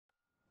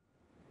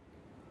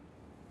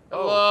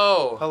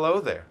Hello. Oh, hello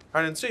there.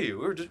 I didn't see you.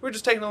 We're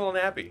just taking a little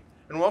nappy.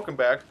 And welcome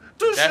back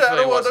to Definitely Shadow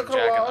of the wasn't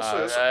checking.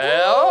 Colossus.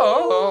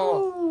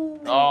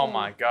 Oh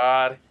my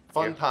God.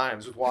 Fun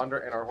times with Wander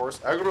and our horse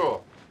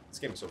Agro. This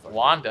game is so fun.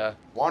 Wanda.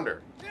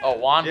 Wander. Oh,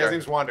 Wander. Yeah, his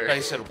name's Wander.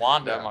 I said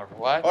Wanda. Yeah. I'm like,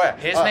 what? Oh, yeah.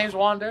 His name's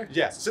Wander?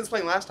 Yes. Since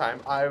playing last time,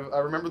 I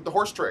remembered the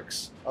horse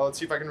tricks. Let's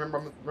see if I can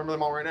remember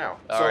them all right now.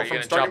 Are you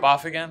going to jump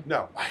off again?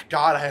 No.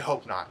 God, I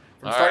hope not.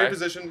 From All starting right.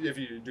 position, if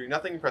you do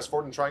nothing, press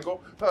forward and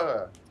triangle.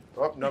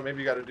 Oh, no, maybe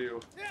you got to do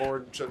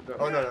forward.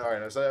 Oh, no, all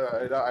right. So,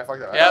 I fucked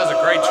that. Yeah, that was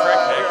a great trick,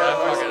 Nick.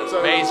 That fucking So,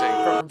 amazing.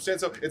 From stand,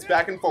 so it's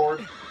back and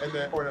forward, and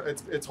then, or no,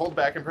 it's hold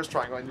back and press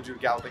triangle, and you do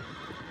galloping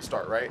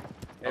start, right?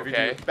 And if you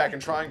do back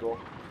and triangle,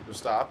 you'll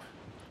stop.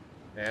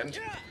 And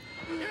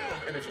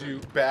if you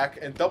do back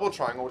and double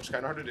triangle, which is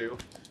kind of hard to do,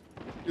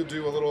 you'll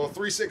do a little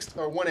 360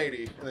 or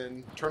 180, and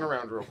then turn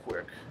around real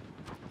quick.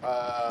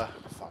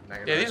 Fuck,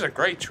 Yeah, these are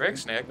great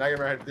tricks, Nick. now you're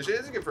right. This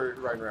is good for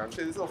riding around.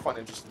 These little fun,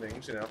 interesting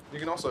things, you know. You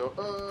can also,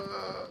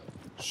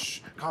 shh,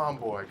 calm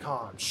boy,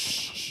 calm,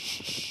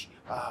 shh,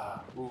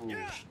 ooh,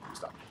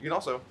 stop. You can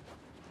also,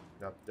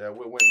 when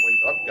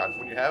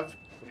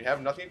you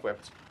have nothing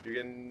equipped, you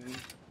can.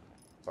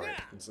 Sorry,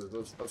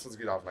 let's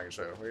get off and I can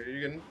show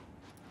you.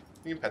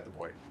 You can pet the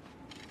boy.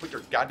 Put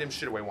your goddamn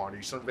shit away, Wander.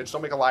 You son of a bitch.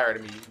 Don't make a liar out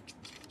of me.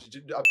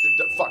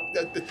 Fuck.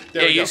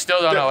 Yeah, you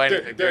still don't know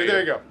anything. There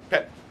you go.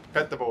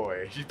 Pet the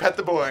boy. You pet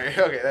the boy.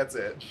 Okay, that's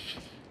it.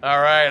 All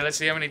right, let's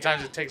see how many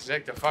times it takes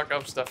Nick to fuck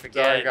up stuff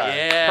again.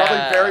 Yeah.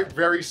 Probably very,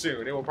 very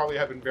soon. It will probably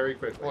happen very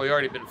quickly. Well, you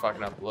already been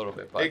fucking up a little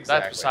bit, but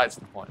Exactly. that's besides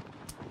the point.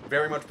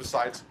 Very much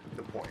besides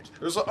the point.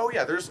 There's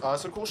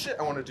some cool shit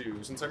I want to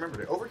do since I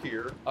remembered it. Over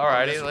here.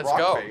 Alrighty, let's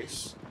go.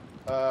 Face,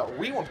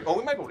 we won't.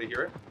 We might be able to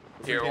hear it.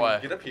 If Hear we can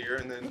what? Get up here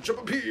and then jump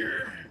up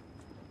here.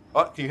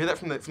 Oh, can you hear that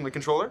from the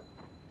controller?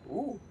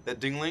 Ooh, that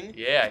dingling.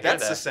 Yeah, I hear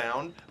That's that. the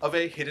sound of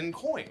a hidden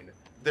coin.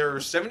 There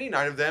are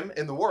 79 of them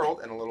in the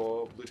world, and a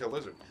little blue-tailed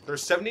lizard.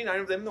 There's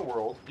 79 of them in the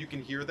world. You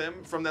can hear them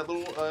from that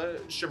little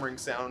shimmering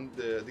sound.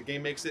 The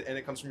game makes it, and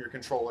it comes from your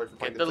controller.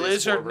 Get the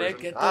lizard, Nick.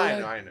 Get the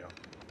lizard. I know.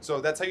 So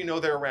that's how you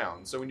know they're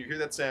around. So when you hear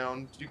that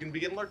sound, you can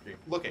begin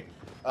looking.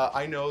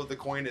 I know the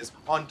coin is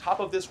on top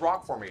of this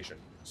rock formation,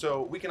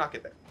 so we cannot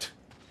get that.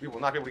 We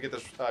will not be able to get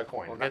this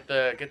coin. Well, get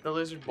the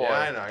lizard boy. Yeah,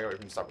 I know. I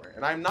gotta stop right.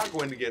 And I'm not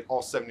going to get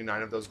all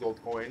 79 of those gold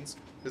coins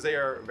because they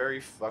are very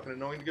fucking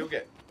annoying to go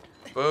get.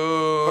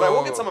 Boo. But I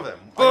will get some of them.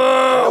 Boo.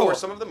 I know where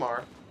some of them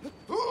are.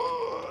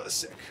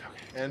 Sick.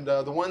 Okay. And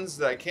the ones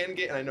that I can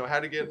get and I know how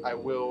to get, I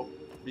will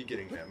be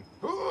getting them.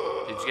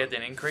 Did you get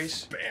an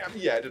increase? Bam.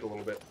 Yeah, I did a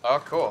little bit.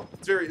 Oh, cool.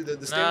 It's very the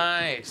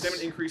Nice.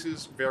 stamina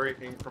increases very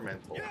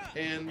incremental.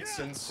 And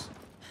since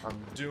I'm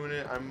doing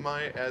it, I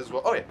might as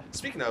well. Oh yeah.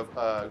 Speaking of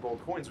gold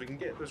coins, we can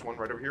get. There's one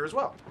right over here as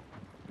well.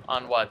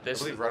 On what? I This?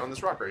 believe right on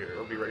this rock right here.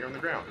 It'll be right here on the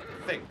ground.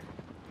 I think.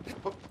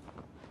 Whoop.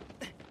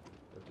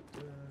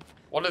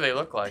 What do they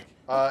look like?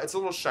 It's a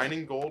little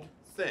shining gold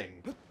thing.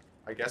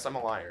 I guess I'm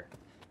a liar.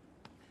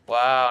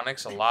 Wow,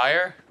 Nick's a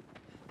liar.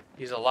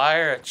 He's a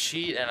liar, a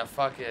cheat, and a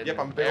fucking. Yep,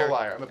 I'm a big old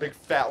liar. I'm a big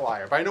fat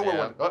liar. But I know where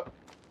one. Oh.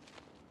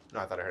 No,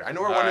 I thought I heard it. I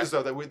know where one is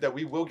though that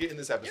we will get in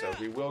this episode.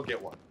 We will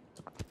get one,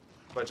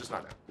 but just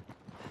not now.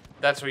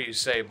 That's what you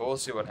say, but we'll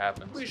see what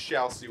happens. We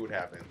shall see what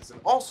happens. And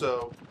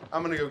also,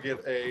 I'm gonna go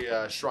get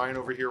a shrine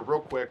over here real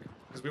quick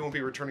because we won't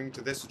be returning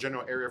to this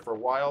general area for a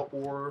while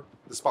or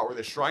the spot where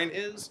the shrine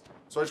is.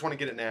 So I just want to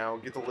get it now,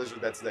 get the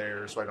lizard that's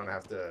there, so I don't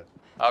have to.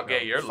 I'll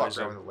get your fuck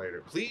lizard. around with it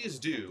later. Please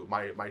do.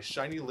 My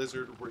shiny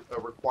lizard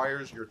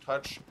requires your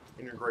touch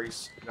and your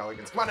grace and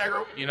elegance. Come on,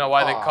 Aggro. You know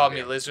why they Aw, called me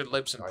man. Lizard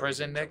Lips in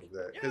prison, Nick?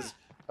 Because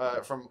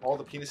from all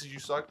the penises you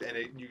sucked, and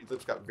your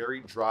lips got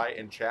very dry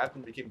and chapped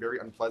and became very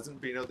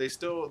unpleasant. But you know,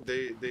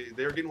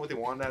 they're getting what they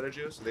wanted out of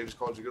you, so they just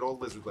called you good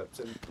old lizard lips,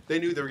 and they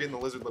knew they were getting the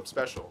lizard lip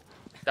special.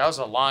 That was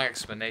a long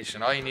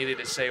explanation. All you needed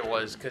to say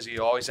was because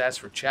you always ask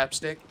for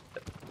chapstick.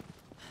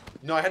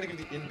 No, I had to give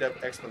the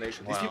in-depth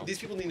explanation. Wow. These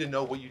people need to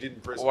know what you did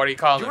in prison. What are you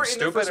calling them? were in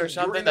there Stupid for or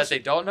some- you were something in that this- they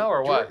don't know,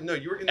 or what? No,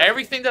 you were in.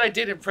 Everything that I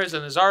did in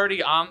prison is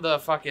already on the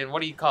fucking,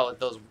 what do you call it?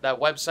 That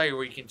website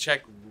where you can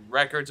check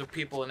records of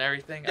people and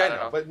everything. Yeah, I don't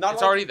know. but not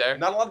it's a lot, already there.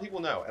 Not a lot of people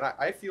know, and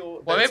I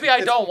feel. Well, that maybe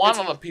I don't want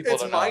it's- all the people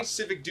to know. It's my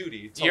civic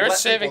duty. To Your let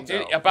civic people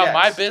duty know. about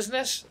my Yes.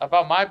 business?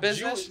 About my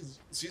business?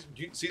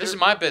 This is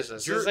my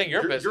business. This ain't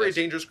your business. You're a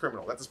dangerous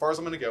criminal. That's as far as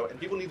I'm going to go, and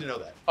people need to know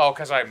that. Oh,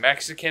 because I'm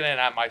Mexican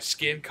and my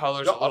skin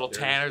color's No, a little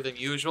there's- tanner than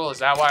usual? Is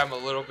that why I'm a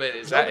little bit...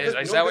 Is No, that because-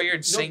 is no, that what because- you're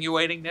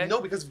insinuating, Nick? No,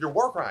 because of your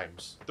war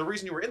crimes. The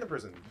reason you were in the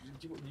prison.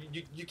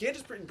 You can't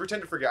just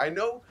pretend to forget. I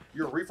know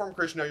you're a reformed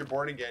Christian, now you're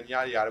born again,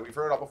 yada yada. We've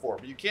heard it all before,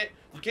 but you can't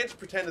just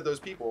pretend that those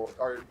people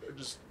are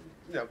just,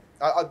 you know.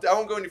 I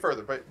won't go any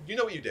further, but you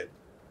know what you did.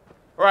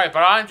 Right, but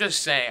I'm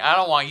just saying, I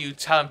don't want you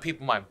telling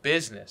people my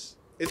business.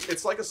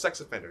 It's like a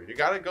sex offender. You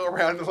gotta go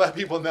around and let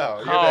people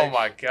know. You're Oh like,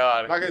 my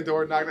god. knock on the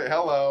door, knock on.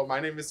 Hello, my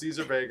name is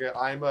Caesar Vega.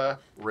 I'm a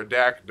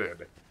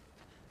redacted.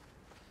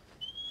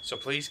 So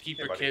please keep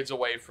Hey, your buddy. kids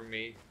away from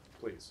me.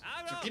 Please,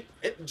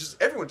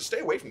 everyone, just stay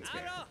away from this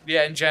man.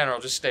 Yeah, in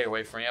general, just stay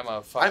away from me. I'm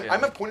a fucking...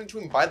 I'm appointed to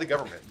him by the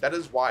government. That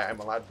is why I'm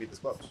allowed to be this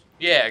close.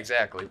 Yeah,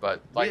 exactly,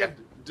 but like...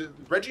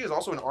 Reggie is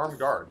also an armed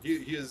guard.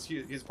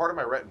 He's part of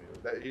my retinue.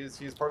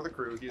 He's part of the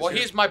crew.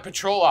 He's my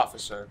patrol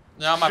officer.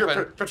 No, my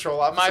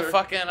patrol officer. My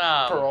fucking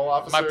parole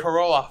officer. My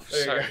parole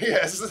officer.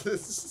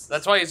 Yes.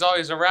 That's why he's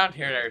always around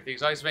here and everything.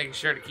 He's always making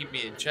sure to keep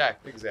me in check.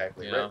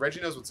 Exactly. You know?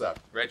 Reggie knows what's up.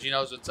 Reggie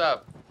knows what's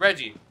up.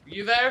 Reggie,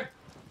 you there?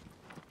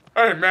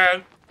 Hey,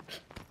 man.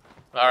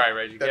 All right,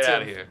 Reggie, get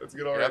out of here. That's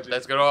good old Reggie.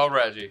 That's good old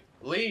Reggie.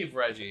 Leave,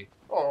 Reggie.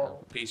 Oh.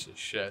 Piece of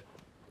shit.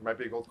 There might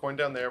be a gold coin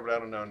down there, but I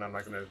don't know, and I'm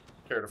not going to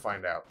care to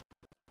find out.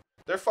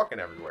 They're fucking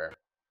everywhere.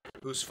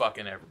 Who's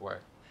fucking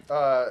everywhere?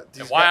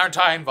 And why aren't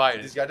I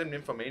invited? These goddamn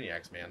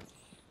nymphomaniacs, man.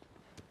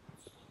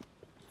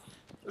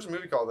 There's a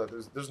movie called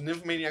that. There's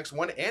Nymphomaniacs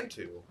 1 and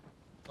 2.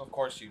 Of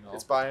course you know.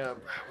 It's by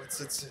it's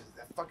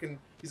that fucking.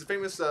 He's a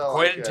famous.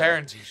 Quentin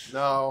Tarantino.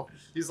 No,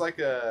 he's like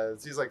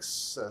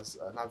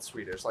not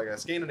Swedish, like a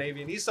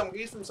Scandinavian. He's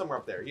from somewhere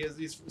up there.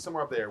 He's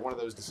somewhere up there. One of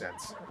those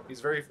descents. He's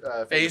very.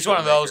 He's one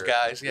of those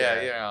guys.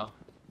 Yeah, you know.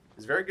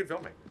 He's a very good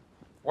filmmaker.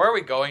 Where are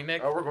we going,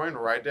 Nick? Oh, we're going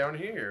right down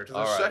here to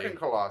the second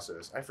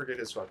Colossus. I forget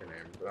his fucking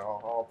name, but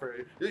I'll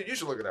pretty. You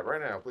should look it up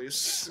right now,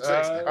 please.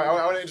 I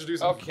want to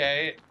introduce him.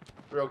 Okay.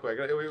 Real quick,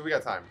 we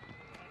got time.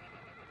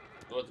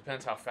 Well, it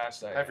depends how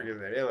fast I forget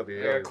the name. I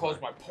gotta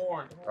close my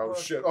porn. Oh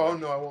shit! Oh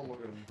no, I won't look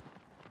at him.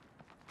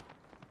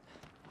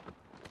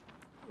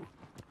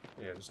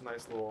 Yeah, just a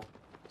nice little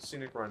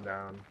scenic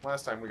rundown.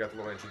 Last time we got the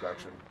little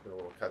introduction, the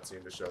little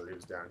cutscene to show that he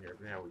was down here,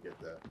 but now we get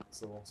that.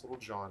 It's a little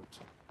jaunt.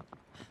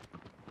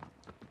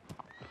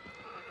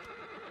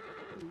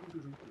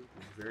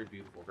 Very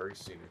beautiful, very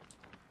scenic.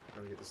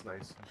 Now we get this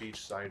nice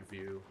beachside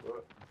view.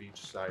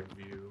 Beachside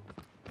view.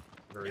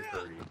 Very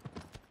pretty.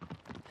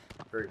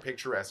 Very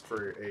picturesque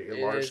for a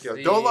large scale.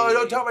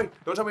 Don't tell me!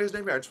 Don't tell me his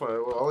name yet.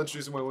 I'll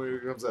introduce him when he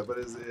comes up. But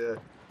is the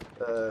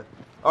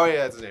oh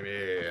yeah, that's his name.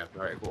 Yeah.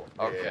 All right, cool.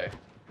 Okay.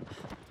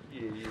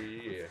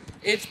 Yeah.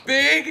 It's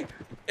big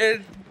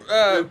and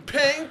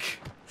pink.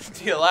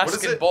 The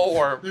Alaskan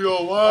bullworm. The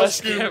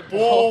Alaskan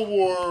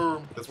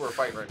bullworm. That's what we're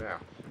fighting right now.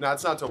 No,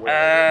 it's not till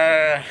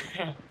way.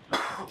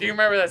 Do you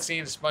remember that scene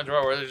in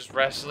SpongeBob where they're just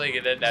wrestling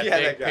and then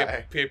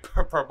that big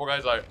purple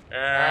guy's like,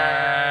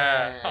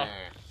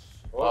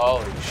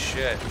 holy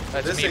shit.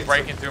 That's me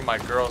breaking through my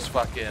girl's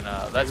fucking,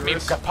 that's me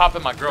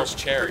popping my girl's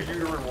cherry.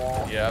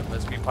 Yeah,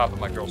 that's me popping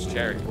my girl's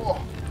cherry.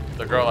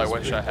 The girl I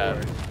wish I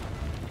had.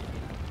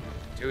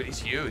 Dude, he's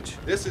huge.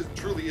 This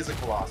truly is a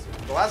Colossus.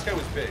 The last guy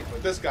was big,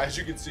 but this guy, as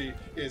you can see,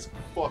 is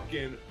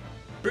fucking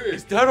big.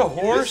 Is that a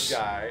horse? This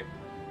guy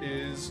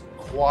is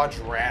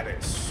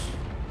quadratus.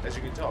 As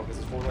you can tell, because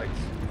his 4 legs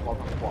walk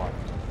on the quad.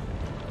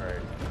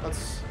 Alright,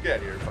 let's get out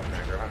of here, fucking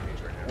actor. I'm on the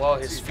beach right now. Well,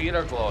 his feet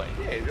are glowing.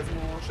 Yeah, he does a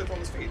little shit on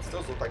his feet.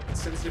 Those look like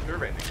sensitive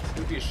nerve endings. It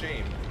would be a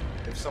shame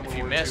if someone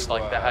were missed to,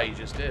 like that, how you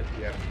just did.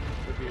 Yeah, it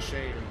would be a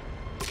shame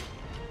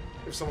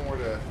if someone were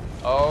to.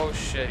 Oh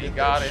shit, he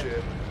got it.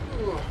 Shit.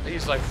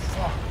 He's like,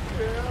 fuck.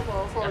 Yeah,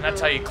 motherfucker. And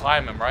that's how you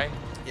climb him, right?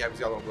 Yeah, he's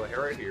got a little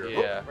hair right here.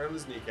 Yeah. Right on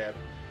his kneecap.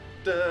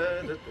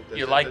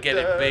 You like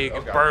getting big,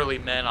 burly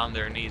men on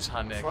their knees,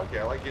 huh, Nick? Fuck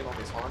yeah, I like getting on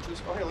these haunches.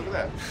 Oh, hey, look at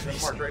that.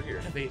 That's marked right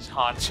here. These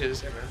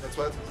haunches. Yeah, man, that's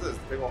what this is.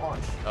 Big old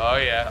haunch. Oh,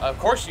 yeah. Of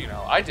course you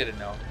know. I didn't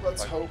know.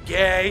 Let's hope.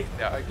 Gay.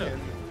 I can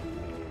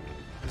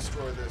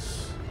destroy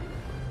this.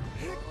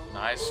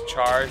 Nice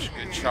charge.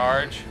 Good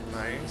charge.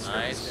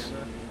 Nice.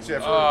 So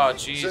yeah,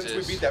 Jesus.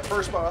 Since we beat that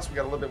first boss, we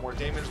got a little bit more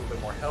damage, a little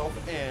bit more health,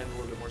 and a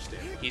little bit more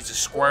stamina. He's a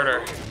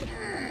squirter.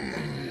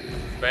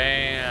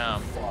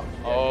 Bam. Fuck.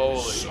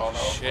 Holy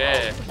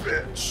shit.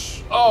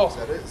 Bitch. Oh. Is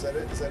that it? Is that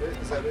it? Is that it?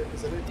 Is that it?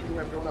 Is that it?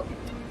 I'm going up.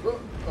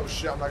 Oh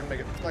shit, I'm not gonna make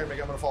it. I'm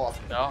gonna fall off.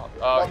 No.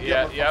 Oh,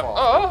 yeah.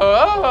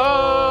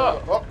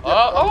 Oh.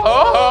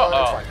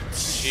 It's fine.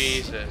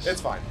 Jesus.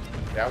 It's fine.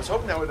 Yeah, I was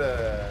hoping that would,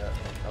 I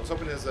was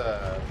hoping his,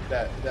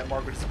 that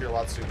mark would disappear a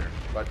lot sooner,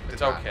 but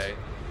it's okay.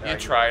 You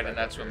tried, and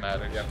that's what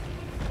matters. Yep.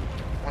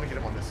 I want to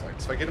get him on this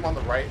side. So if I get him on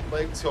the right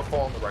legs, he'll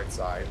fall on the right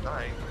side. And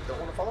I don't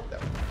want to fall up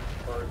that way.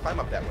 Or climb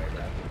up that way,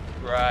 rather.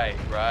 Right.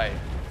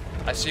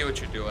 I see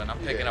what you're doing. I'm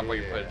picking up what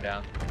you're putting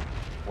down.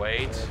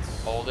 Wait.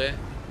 Hold it.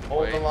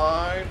 Hold the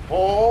line.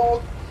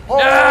 Hold.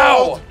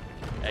 No!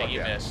 Hey,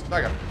 you missed.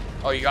 I got him.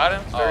 Oh, you got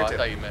him? Oh, I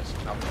thought you missed.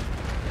 No.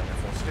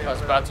 I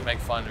was about to make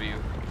fun of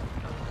you.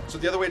 So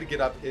the other way to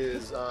get up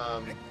is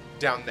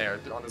down there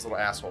on his little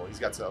asshole. He's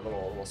got a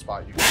little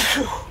spot you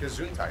can get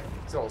zoom tight.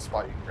 He's got a little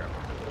spot you can grab.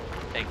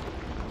 Thank you.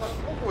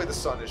 Look the way the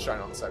sun is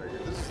shining on the side of here.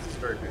 This is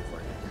very beautiful.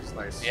 It's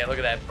nice. Yeah, look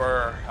at that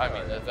burr. I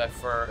mean, that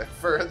fur. That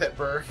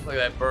burr. Look at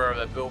that burr,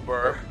 that Bill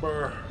Burr.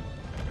 Burr.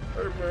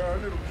 Hey man, I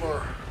need a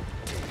burr.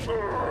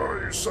 Oh,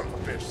 you son of a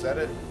bitch. Is that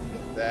it?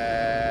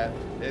 That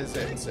is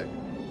it. Sick.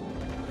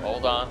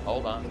 Hold on.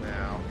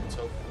 Now, let's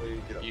hopefully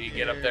get up You can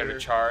get up there to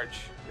charge.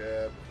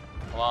 Yep.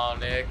 Come on,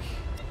 Nick.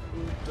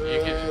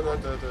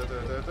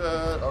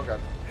 Oh god.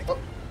 Oh.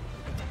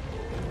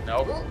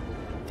 Nope.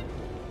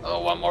 Oh,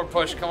 one more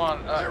push. Come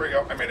on. There we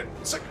go. I made it.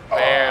 Sick.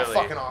 Barely. Oh,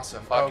 fucking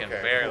awesome. Fucking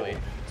barely.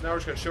 Cool. So now we're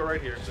just gonna chill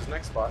right here. His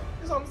next spot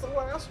is on this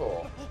little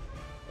asshole.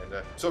 And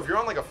so if you're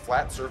on like a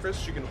flat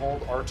surface, you can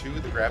hold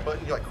R2, the grab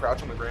button. You like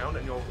crouch on the ground,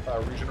 and you'll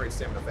regenerate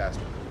stamina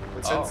faster.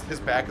 But since his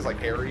back is like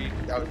hairy,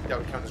 that would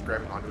count as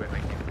grabbing onto it, and I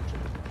can't reach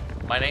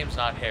it. My name's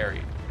not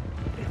Harry.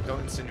 Don't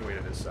insinuate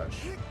it as such.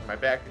 My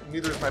back,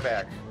 neither is my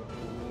back.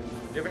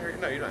 You have a hairy?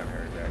 No, you don't have a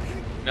hairy back.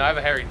 No, I have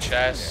a hairy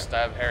chest.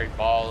 I have hairy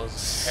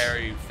balls,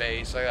 hairy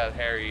face. I got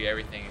hairy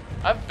everything.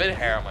 I have a bit of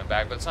hair on my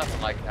back, but it's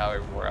nothing like how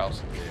everywhere else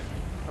is.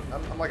 Yeah.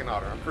 I'm like an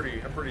otter. I'm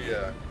pretty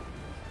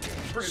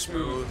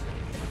smooth.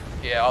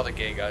 Yeah, all the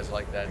gay guys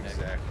like that, Nick.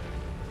 Exactly.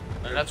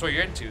 And that's what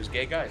you're into, is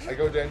gay guys. I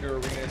go down to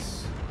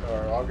arenas, or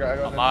I'll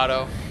go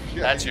Amato.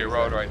 Yeah, That's your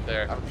road right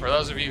there. For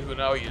those of you who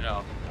know, you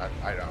know.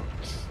 I don't.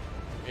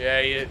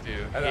 Yeah, you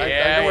do. I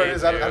know where it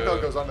is. I know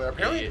it goes on there.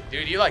 Apparently,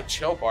 dude, you like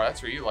Chill Bar.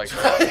 That's where you like.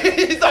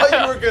 I thought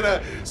you were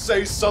gonna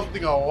say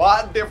something a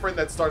lot different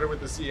that started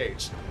with the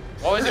CH.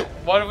 What was it?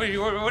 What do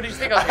you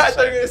think I was I gonna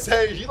thought you were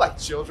say? gonna say you like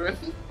children.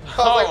 I was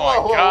Oh like, my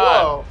whoa,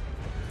 God. whoa, whoa.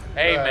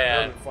 Hey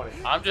man, Funny.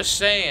 I'm just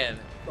saying.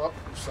 Oh,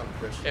 son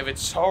of a bitch. If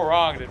it's so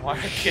wrong, then why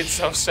are kids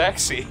so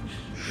sexy?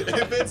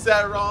 If it's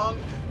that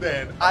wrong,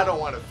 then I don't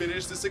want to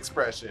finish this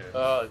expression.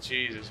 Oh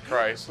Jesus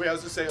Christ! Wait, I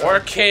was just saying. We're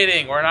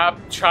kidding. We're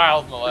not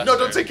child molesters. No,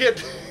 don't say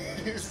kid.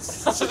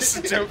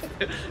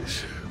 Stupid.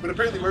 But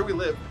apparently, where we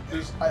live,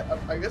 there's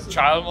I guess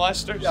Child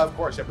molesters? Yeah, of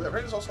course. Yeah, but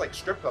apparently there's also like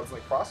strip clubs and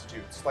like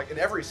prostitutes, like in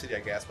every city, I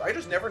guess. But I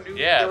just never knew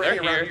Yeah, they were they're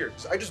any around here. here.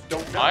 So I just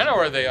don't know. I know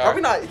where they are.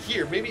 Probably not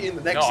here. Maybe in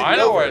the next No, city I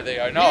know over. where they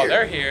are. No, Here.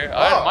 they're here.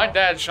 Oh. My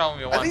dad showed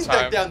me one I think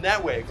time. like down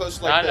that way, close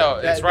to like I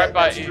know. that, It's right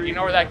by. that You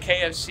know where that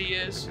KFC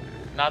is?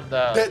 Not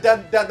the.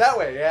 down that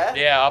way, yeah.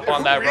 Yeah, up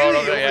on that Really? road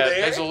over there. Over Yeah,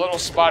 there? there's a little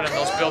spot in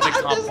those building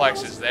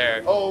complexes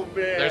there. Oh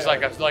man. There's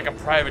like a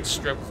private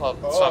strip club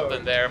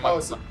something there.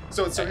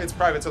 So it's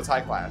private, so it's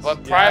high class.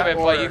 But private,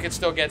 but you can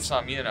still get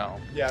some, you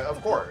know. Yeah,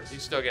 of course. You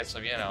still get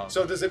some, you know.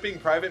 So does it being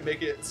private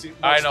make it seem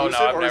more I know, no,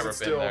 exclusive, I've or is never it been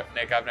still... there,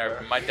 Nick. I've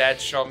never. My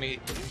dad showed me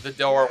the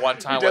door one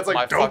time Your dad's with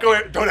like, my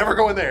don't ever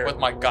go in there. with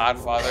my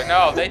godfather.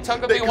 No, they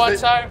took me one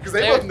time because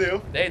they both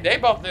knew. They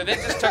both knew. They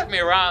just took me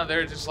around. They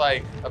were just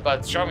like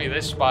about show me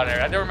this spot here.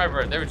 I don't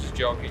remember. They were just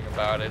joking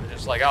about it.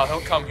 Just like, oh,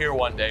 he'll come here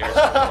one day or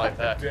something like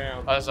that.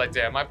 Damn. I was like,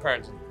 damn, my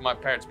parents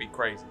be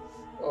crazy.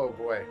 Oh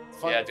boy.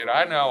 Fun, Yeah, dude,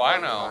 I know.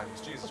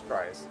 times. Jesus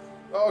Christ.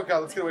 Oh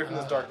god, let's get away from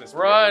this darkness.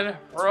 Run.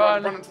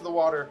 Run into the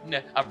water. Nah,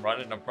 I'm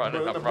running.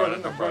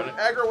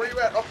 Agro, where you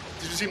at? Oh,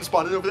 did you see him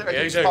spawn in over there? I Yeah,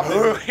 think he's he just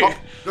like, popped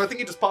in. No, I think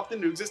he just popped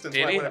into existence.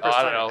 Did he? When I Oh, first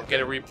I don't tried know. it.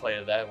 Get a replay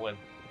of that one.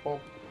 Oh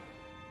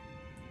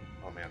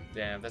man.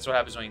 Damn, that's what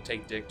happens when you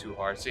take dick too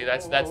hard. See,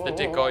 that's the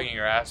dick going in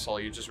your asshole.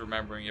 You're just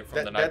remembering it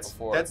from the night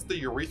before. That's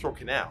the urethral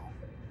canal.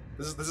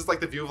 This is like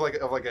the view of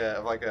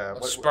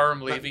a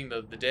sperm leaving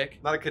the dick.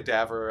 Not a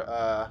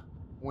cadaver.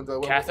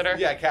 Catheter?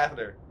 Yeah,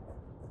 catheter.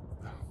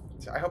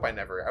 I hope I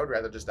would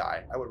rather just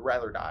die. I would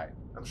rather die.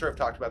 I'm sure I've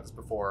talked about this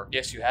before.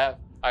 Yes, you have.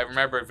 I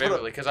remember it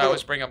vividly because I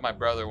always bring up my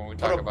brother when we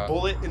talk about. Put a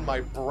bullet in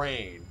my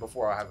brain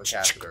before I have a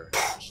catheter.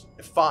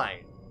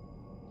 Fine.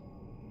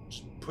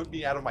 Just put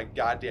me out of my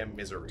goddamn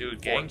misery.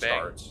 Dude,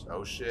 gangbang.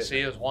 Oh shit.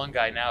 See, there's one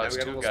guy now. It's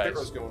we got two little guys.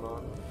 stickers going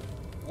on.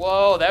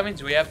 Whoa, that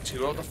means we have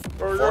two of the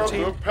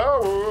 14.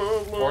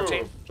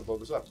 14. To blow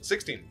this up.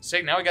 16.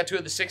 Sick. Now we got two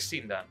of the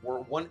 16 done. We're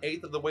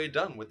 1/8 of the way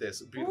done with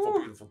this beautiful,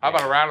 beautiful. How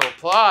about a round of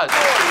applause?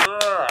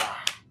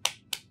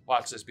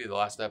 Watch this be the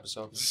last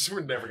episode.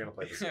 We're never gonna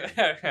play this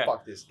game.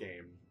 Fuck this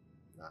game.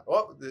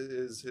 Well,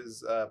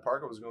 his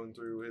Parka was going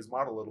through his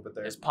model a little bit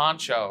there. His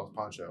poncho.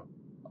 Poncho.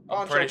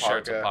 I'm pretty sure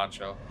it's a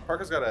poncho.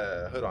 Parka's got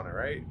a hood on it,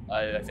 right?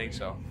 I think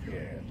so.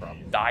 Yeah,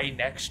 probably. Thy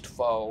next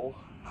foe.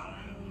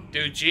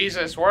 Dude,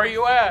 Jesus, where are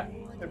you at?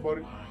 Hey,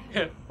 buddy.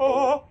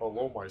 Oh.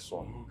 Hello, my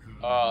son.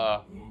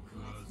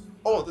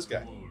 Oh, this guy.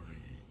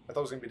 I thought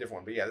it was gonna be a different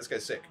one, but yeah, this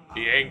guy's sick.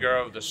 The anger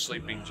of the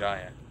sleeping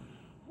giant.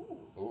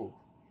 Ooh,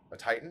 a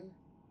Titan.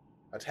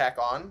 Attack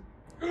on.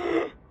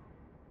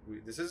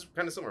 This is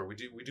kind of similar. We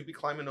do be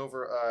climbing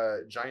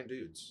over giant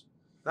dudes,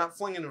 not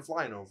flinging and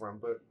flying over them,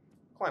 but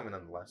climbing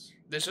nonetheless.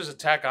 This was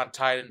Attack on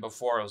Titan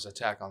before it was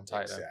Attack on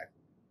Titan.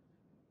 Exactly.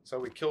 So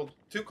we killed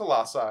 2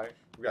 Colossi.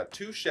 We got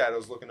 2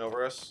 shadows looking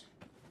over us.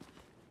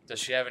 Does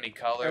she have any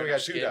color And in we her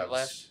got 2 skin doves.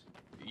 left?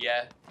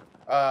 Yeah.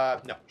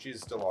 No,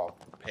 she's still all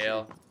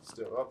Pale.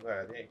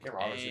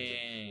 Camera auto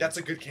zooms. That's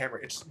a good camera.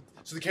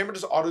 So the camera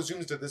just auto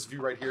zooms to this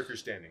view right here if you're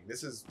standing.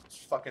 This is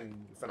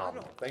fucking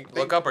phenomenal.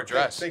 Look up her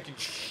dress. Thank you.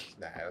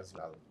 Nah, that's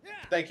not.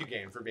 Thank you,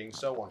 game, for being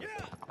so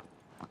wonderful.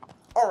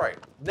 All right,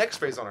 next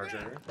phase on our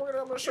journey.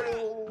 I'm gonna show you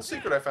a little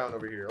secret I found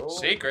over here.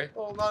 Secret?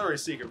 Well, not really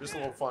secret, just a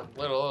little fun.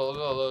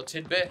 Little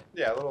tidbit.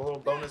 Yeah, a little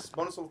bonus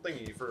little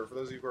thingy for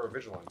those of you who are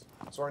vigilant.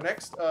 So our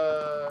next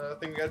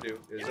thing we gotta do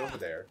is over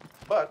there,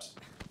 but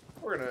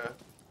we're gonna.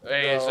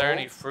 Hey, is there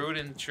any fruit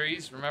in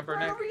trees? Remember,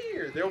 Nick? Over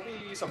here, there'll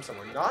be some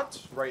somewhere. Not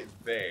right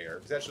there,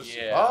 because that's just.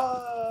 Yeah.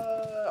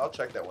 I'll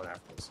check that one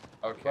after this.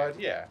 Okay. But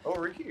yeah,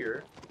 over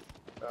here,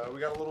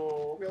 we got a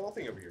little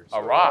thing over here. So,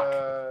 a rock.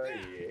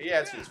 Yeah,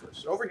 let's do this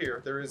first. Over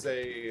here, there is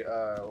a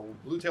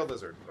blue-tailed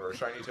lizard or a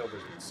shiny-tailed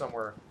lizard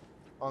somewhere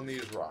on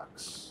these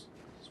rocks.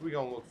 So we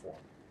gonna look for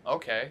him.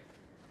 Okay.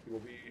 He will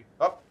be.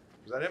 Oh,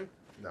 is that him?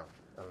 No,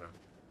 I don't know.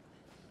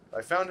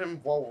 I found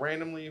him while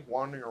randomly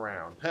wandering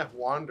around.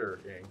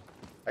 Wandering.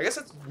 I guess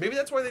maybe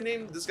that's why they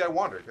named this guy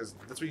Wander, because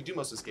that's what you do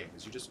most of this game,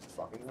 is you just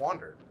fucking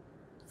wander.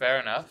 Fair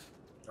enough.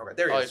 Okay,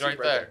 there he is. Oh, he's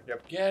right there.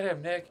 Yep. Get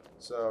him, Nick.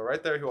 So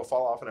right there, he will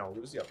fall off, and I will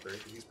lose the upgrade.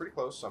 He's pretty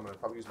close, so I'm gonna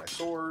probably use my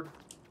sword.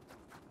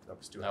 Nope,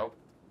 he's too high. All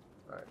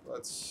right,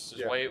 let's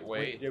just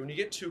wait. Yeah, when you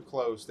get too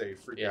close, they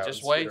freak out. Yeah,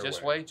 just wait.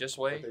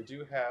 But they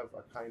do have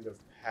a kind of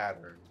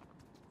pattern.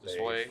 Just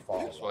wait.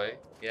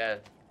 Yeah.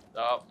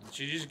 Oh,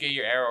 you just get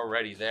your arrow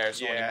ready there,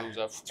 so when he moves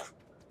up,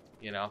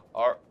 you know.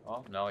 Or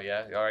oh no,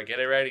 yeah. All right, get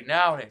it ready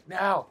now, Nick.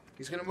 Now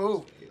he's gonna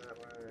move.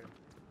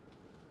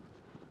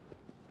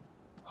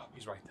 Oh,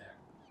 he's right there.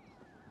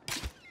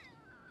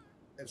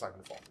 It's not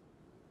gonna fall.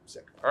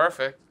 Sick.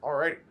 Perfect.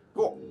 Alrighty.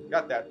 Cool.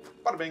 Got that.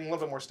 Bada bing, a little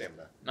bit more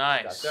stamina.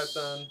 Nice. Got that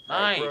done.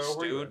 Nice, right,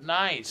 bro, dude.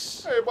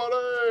 Nice. Hey,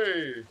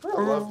 buddy.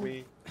 I love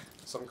me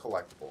some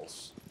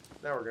collectibles.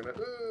 Now we're gonna.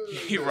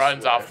 He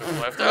runs off the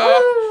cliff.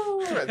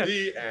 At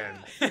the end.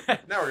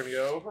 Now we're gonna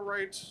go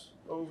right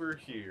over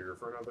here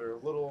for another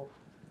little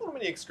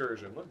mini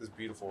excursion. Look at this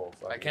beautiful.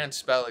 I can't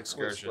spell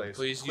excursion.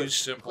 Please use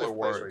simpler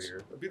words. Right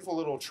here. A beautiful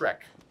little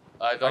trek.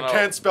 I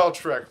can't spell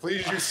trek.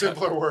 Please use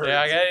simpler words.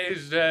 Yeah, I get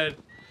he's dead.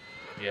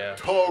 Yeah.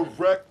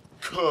 Torek.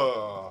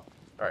 All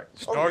right.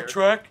 Star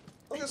Trek.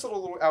 Look at this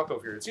little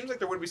alcove here. It seems like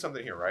there would be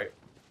something here, right?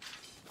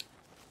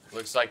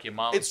 Looks like your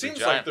mom. It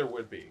seems like there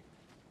would be,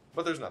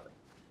 but there's nothing.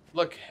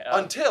 Look.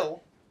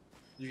 Until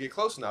you get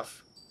close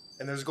enough,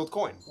 and there's a gold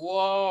coin.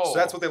 Whoa. So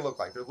that's what they look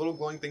like. They're little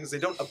glowing things. They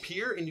don't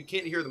appear, and you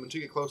can't hear them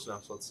until you get close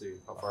enough. So let's see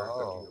how far I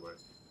can get away.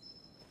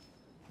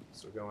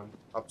 So going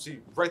up. See,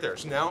 right there.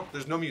 So now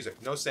there's no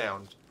music, no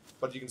sound,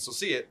 but you can still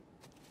see it.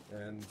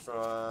 And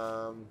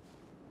from...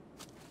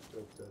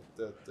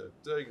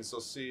 you can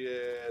still see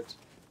it.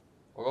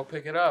 We'll go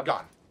pick it up.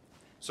 Gone.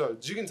 So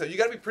as you can tell, you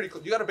gotta be pretty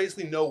close. You gotta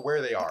basically know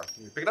where they are.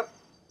 You pick it up,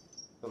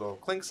 the little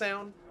clink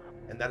sound,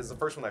 and that is the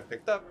first one I've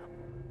picked up.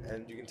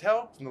 And you can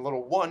tell from the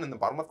little one in the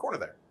bottom left corner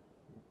there.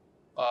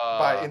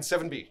 In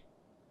 7B.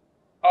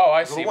 Oh,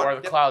 I see where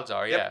the clouds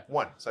are. Yep, yeah.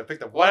 1. So I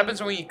picked up 1. What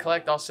happens when you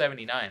collect all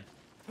 79?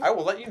 I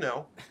will let you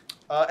know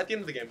at the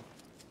end of the game.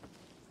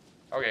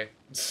 Okay.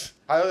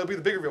 It'll be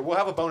the big reveal. We'll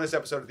have a bonus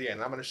episode at the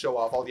end. I'm going to show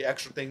off all the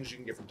extra things you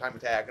can get from Time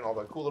Attack and all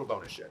the cool little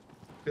bonus shit.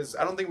 Because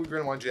I don't think we're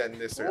going to want to do that in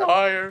this series.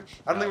 Liar.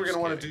 I don't think we're going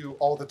to want to do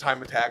all the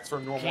Time Attacks for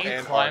normal and hard. Can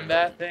you climb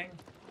that thing?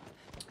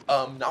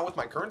 Not with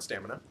my current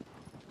stamina.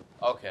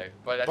 Okay,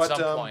 but at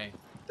some point...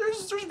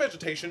 There's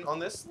vegetation on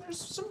this. There's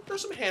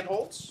some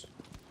handholds.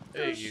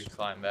 You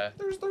climb that.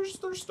 There's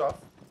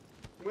stuff.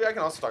 I can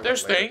also talk about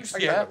it later. There's things, I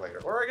can talk about it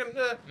later. Or I can...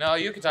 no,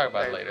 you can talk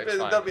about it later. It's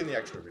fine. That'll be in the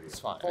extra video. It's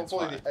fine.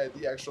 Hopefully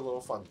the extra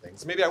little fun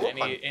things. Maybe I will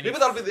climb. Maybe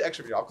that'll be the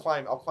extra video. I'll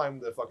climb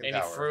the fucking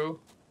tower. Any fruit?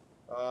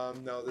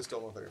 No, this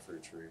don't look like a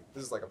fruit tree.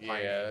 This is like a pine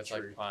tree. Yeah, it's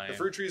like pine. The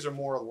fruit trees are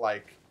more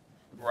like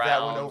round.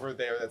 That one over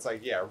there that's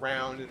like,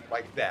 round and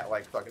like that.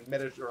 Like fucking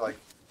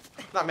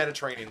not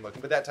Mediterranean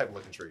looking, but that type of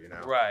looking tree, you know?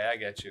 Right, I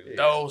get you. Yeah.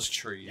 Those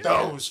trees.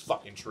 Those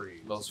fucking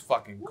trees. Those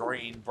fucking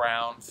green,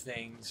 brown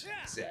things.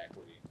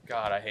 Exactly.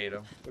 God, I hate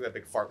them. Look at that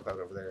big fart cloud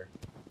over there.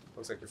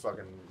 Looks like your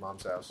fucking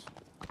mom's house.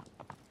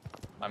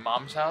 My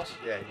mom's house?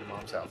 Yeah, your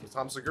mom's house. With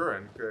Tom Segura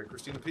and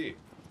Christina P.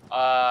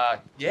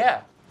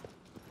 Yeah.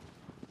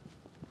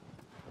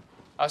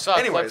 I saw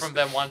a clip from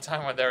them one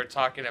time when they were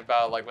talking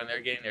about, like, when they were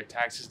getting their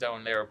taxes done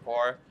when they were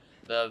poor.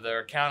 Their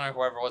accountant,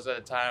 whoever it was at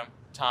the time,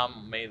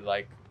 Tom made,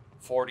 like,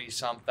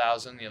 40-some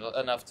thousand,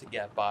 enough to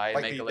get by,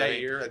 like make a living. That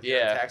year at the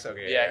tax?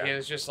 Okay, yeah, he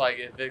was just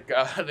like,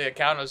 the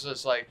accountant was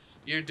just like,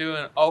 you're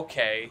doing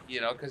okay,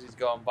 because he's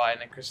going by.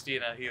 And then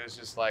Christina, he was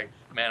just like,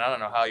 man, I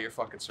don't know how you're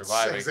fucking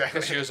surviving. Exactly.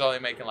 Because she was only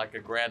making like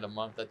 $1,000 a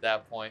month at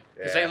that point.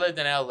 Because they lived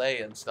in LA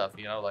and stuff,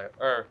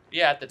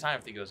 at the time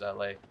I think it was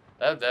LA.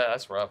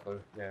 That's rough.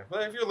 Yeah,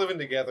 but if you're living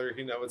together,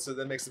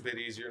 that makes it a bit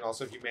easier. And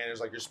also if you manage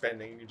like your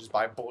spending, you just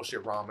buy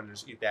bullshit ramen and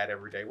just eat that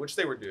every day, which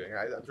they were doing.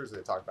 I'm sure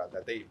they talked about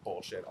that. They eat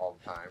bullshit all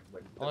the time.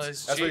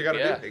 That's what you got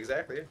to do.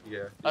 Exactly.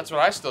 Yeah. That's what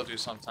I still do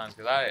sometimes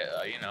because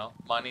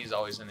money's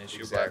always an issue.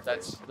 Exactly.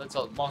 But that's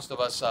most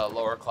of us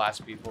lower class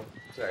people.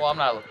 Exactly. Well, I'm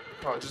not.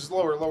 Oh, just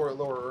lower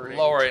earnings.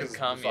 Lower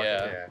income,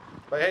 yeah.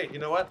 But hey, you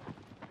know what?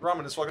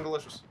 Ramen is fucking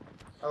delicious.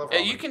 Yeah,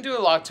 you can do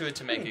a lot to it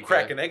to make it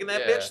crack good. an egg in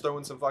that bitch, throw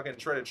in some fucking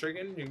shredded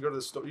chicken. You can go to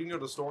the store. You can go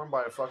to the store and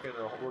buy a fucking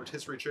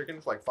rotisserie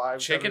chicken for like $5.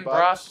 Chicken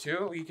broth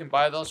too. You can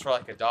buy those for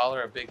like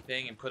 $1, a big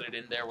thing, and put it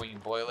in there when you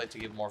boil it to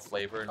give more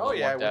flavor and more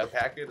depth. With the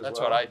packet as That's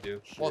well. what I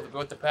do. Shit. Well,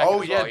 with the packet.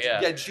 Oh yeah,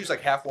 yeah. Just use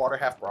like half water,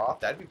 half broth.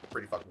 That'd be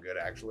pretty fucking good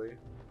actually.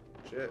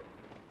 Shit.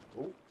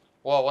 Ooh.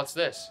 Well, what's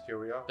this? Here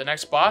we are. The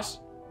next boss.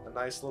 A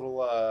nice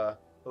little a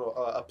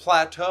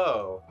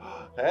plateau.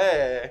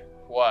 Hey.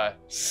 What?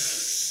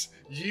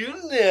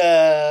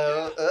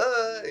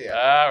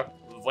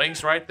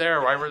 Link's right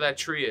there, right where that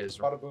tree is.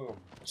 Bada boom.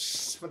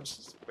 Just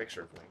a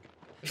picture of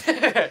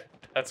Link.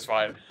 That's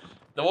fine.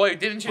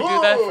 Didn't you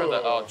do that for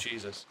the... Oh,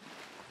 Jesus.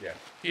 Yeah.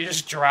 He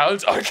just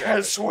drowns. I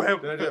can't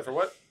swim. Did I do that for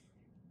what?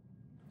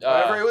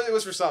 It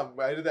was for something.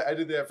 I did that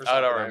for something.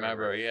 I don't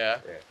remember, yeah.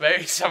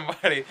 Maybe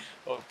somebody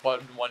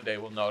one day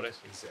will notice.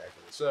 Exactly.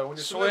 So when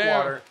you swim in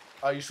water,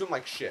 you swim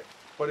like shit.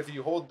 But if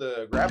you hold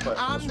the grab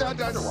button, you swim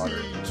underwater.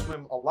 You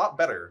swim a lot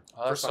better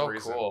for some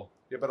reason. Cool.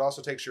 Yeah, but it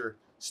also takes your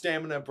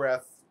stamina,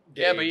 breath,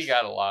 gauge. Yeah, but you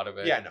got a lot of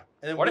it. Yeah, no.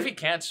 And then what if he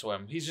can't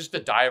swim? He's just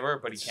a diver,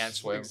 but he can't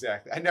swim.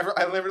 Exactly. I never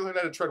learned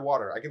how to tread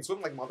water. I can swim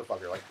like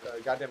motherfucker, like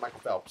goddamn Michael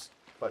Phelps.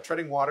 But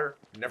treading water,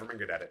 never been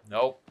good at it.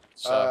 Nope.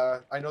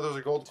 I know there's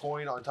a gold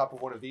coin on top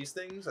of one of these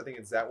things. I think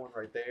it's that one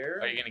right there.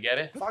 Are you gonna get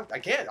it? Fuck, I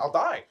can't. I'll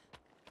die.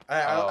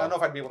 I don't know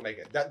if I'd be able to make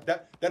it.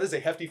 That is a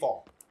hefty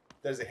fall.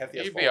 That is a hefty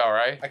fall. You'd be all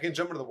right. I can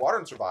jump into the water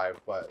and survive,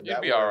 but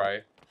you'd be all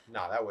right.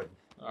 Nah, that would.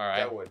 All right.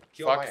 That would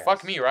kill my ass.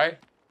 Fuck me, right?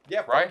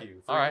 Yeah, fuck right?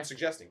 you for even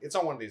suggesting. It's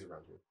on one of these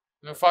around here.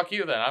 No, fuck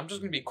you then. I'm just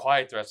gonna be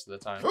quiet the rest of the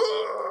time.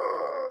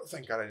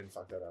 Thank God I didn't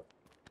fuck that up.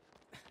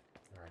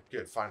 All right,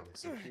 good. Finally,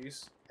 some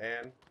peace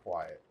and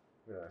quiet.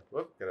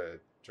 Whoop, gotta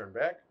turn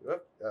back.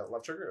 Whoop,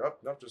 left trigger. Up,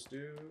 nope, just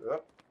do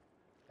up.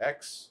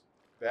 X.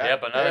 Back.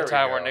 Yep, another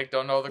time where Nick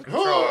don't know the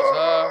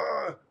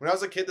controls. When I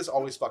was a kid, this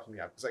always fucked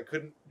me up because I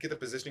couldn't get the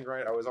positioning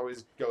right. I was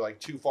always go like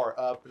too far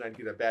up, and I'd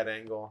get a bad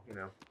angle. You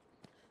know,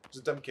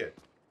 just a dumb kid.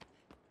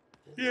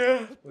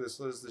 Yeah. Look at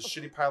this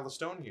shitty pile of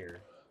stone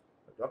here.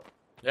 Up.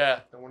 Yeah.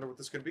 I wonder what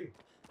this could be.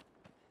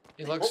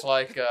 It looks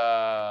like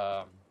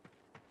a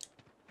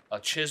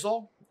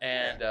chisel,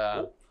 and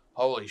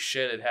holy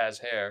shit, it has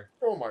hair.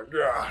 Oh my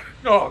god.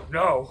 Oh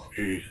no.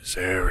 He's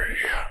hairy.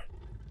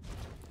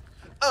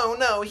 Oh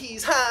no,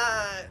 he's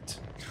hot.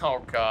 Oh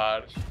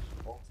god.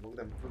 Oh, look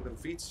at them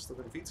feet. Look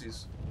at them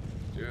feetsies.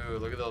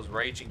 Dude, look at those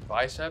raging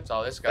biceps.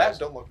 Oh, this guy's...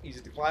 That don't look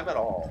easy to climb at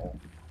all.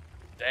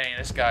 Dang,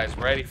 this guy's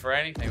ready for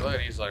anything. Look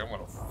at him. He's like, I'm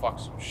gonna fuck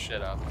some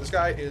shit up. This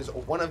guy is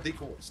one of the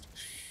coolest.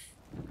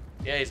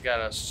 Yeah, he's got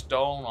a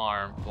stone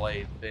arm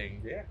blade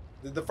thing. Yeah.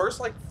 The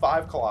first, like,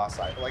 5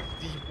 Colossi are, like,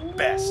 the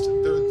best.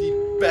 They're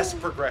the best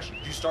progression.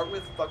 You start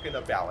with fucking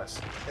a Valis.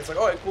 It's like,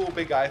 oh, a cool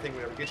big guy thing,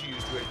 whatever. Get you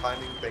used to it.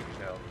 Climbing thing,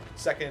 you know.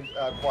 Second,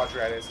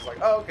 Quadratus is like,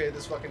 oh, okay,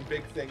 this fucking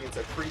big thing. It's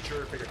a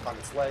creature. Figure climb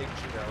its legs.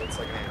 You know, it's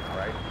like an animal,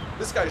 right?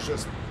 This guy's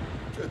just...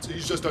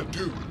 He's just a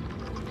dude.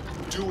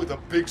 Dude with a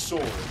big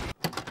sword.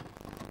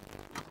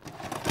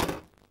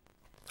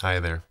 Hi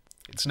there.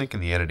 It's Nick in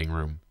the editing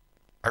room.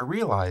 I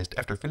realized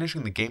after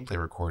finishing the gameplay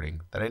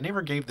recording that I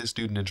never gave this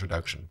dude an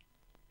introduction.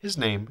 His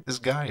name is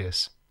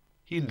Gaius.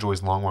 He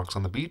enjoys long walks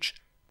on the beach,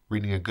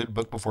 reading a good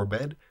book before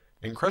bed,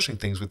 and crushing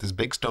things with his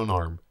big stone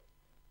arm.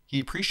 He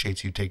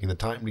appreciates you taking the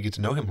time to get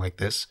to know him like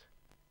this.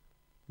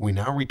 We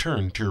now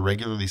return to your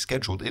regularly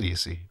scheduled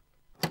idiocy.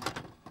 Let's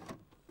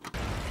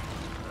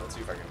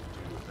see if I can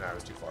do... Nah, I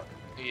was too far.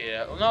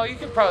 Yeah, well, no, you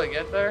can probably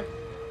get there.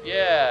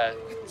 Yeah.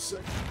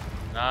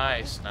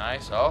 Nice,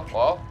 nice. Oh,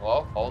 whoa,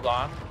 whoa, hold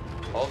on.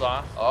 Hold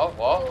on. Oh,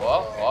 whoa,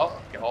 whoa, whoa.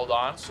 Okay, hold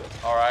on.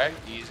 All right,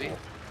 easy.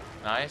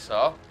 Nice.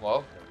 Oh,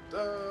 whoa.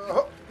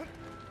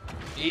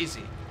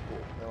 Easy.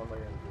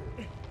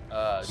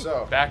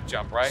 So back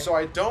jump, right? So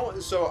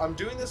I'm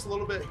doing this a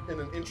little bit in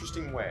an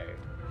interesting way.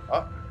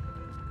 Up.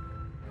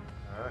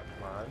 Alright,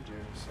 come on, do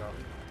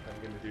something.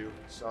 I'm gonna do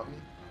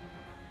something.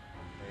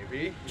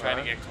 Maybe. Trying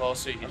to get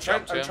closer, you can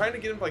jump to him. I'm trying to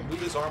get him to like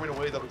move his arm in a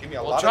way that'll give me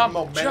a lot of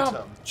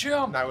momentum.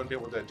 Jump! And I wouldn't be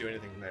able to do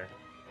anything from there.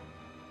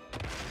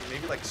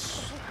 Maybe like do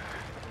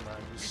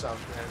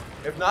something.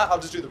 If not, I'll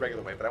just do the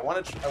regular way. But I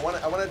want to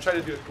try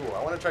to do it cool.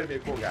 I want to try to be a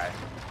cool guy.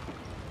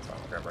 So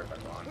I'll grab right back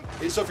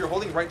on. So if you're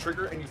holding right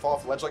trigger and you fall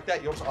off the ledge like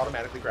that, you'll just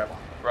automatically grab on.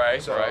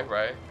 Right. So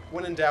right.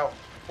 When in doubt,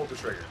 hold the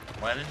trigger.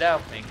 When in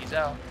doubt, pinky's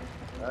out.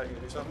 You gonna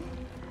do something?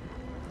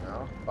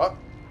 No. Up.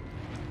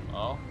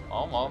 Oh,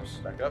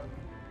 almost. Back up.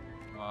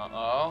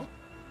 Uh-oh.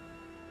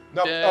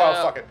 No.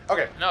 Oh, fuck it.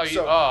 Okay. No,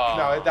 so,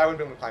 no, that wouldn't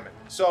be able to climb it.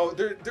 So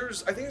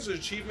there's, I think there's an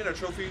achievement or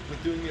trophy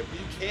with doing it.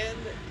 You can,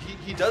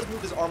 he does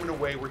move his arm in a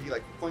way where he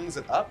like flings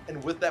it up,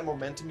 and with that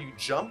momentum you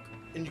jump,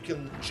 and you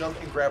can jump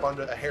and grab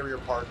onto a hairier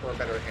part or a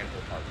better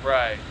handle part.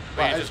 Right.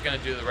 But you're just gonna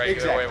do the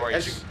regular way where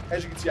as you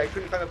can see, I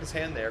couldn't climb up his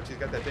hand there because he's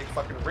got that big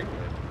fucking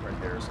ringlet right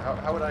there. So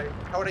how would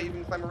I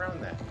even climb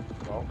around that?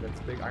 Well, that's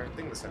a big iron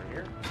thing in the center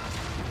here.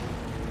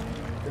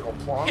 Big old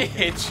plonk. He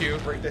hit you.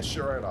 Break that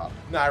shit right off.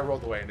 Nah, I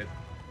rolled away and it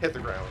hit the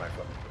ground when I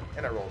flipped.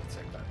 And I rolled at the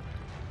same time.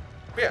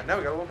 But yeah, now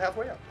we got a little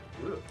pathway up.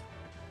 Ooh.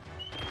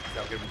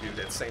 Now we're gonna do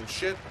that same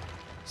shit.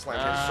 Slam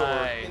his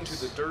sword into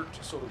the dirt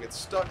so it'll get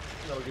stuck.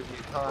 And that'll give me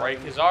time. Break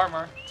his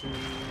armor. To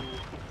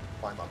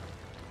climb up.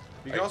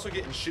 You can also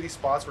get in shitty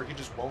spots where he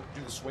just won't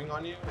do the swing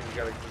on you, and you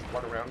gotta just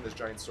run around in this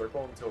giant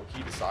circle until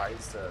he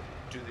decides to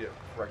do the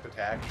correct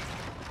attack.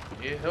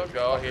 Yeah, he'll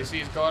go.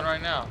 He's going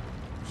right now.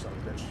 Son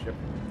of a bitch. Yep.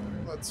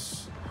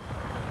 Let's.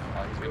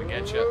 Oh, he's gonna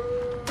get you.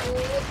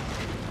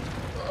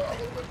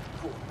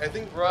 Cool. I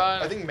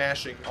think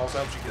mashing also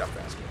helps you get up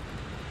faster.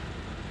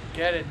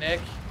 Get it, Nick.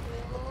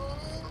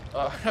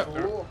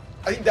 Cool.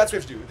 I think that's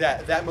what we have to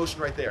do. That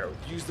motion right there.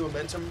 Use the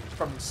momentum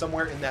from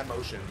somewhere in that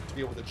motion to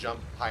be able to jump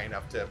high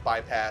enough to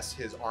bypass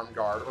his arm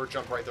guard or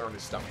jump right there on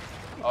his stomach.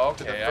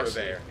 Okay, I see.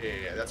 There.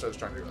 Yeah, that's what I was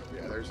trying to do.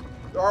 Yeah,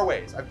 there are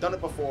ways. I've done it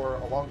before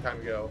a long time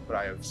ago, but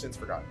I have since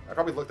forgotten. I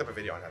probably looked up a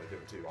video on how to do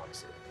it too,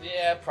 honestly.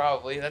 Yeah,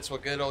 probably. That's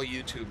what good old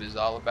YouTube is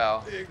all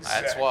about. Exactly.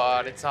 That's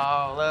what it's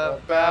all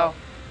about.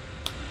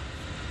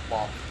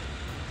 Well,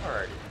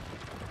 alrighty.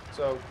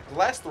 So the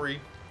last 3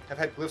 have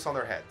had glyphs on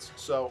their heads.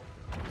 So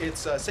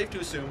it's safe to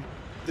assume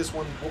this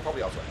one will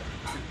probably also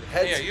have.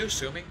 Heads, hey, are you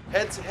assuming?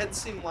 Heads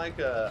seem like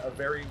a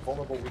very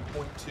vulnerable weak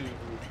point to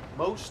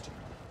most,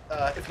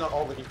 if not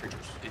all, living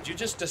creatures. Did you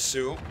just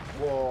assume?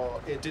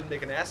 Well, it didn't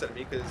make an ass out of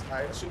me because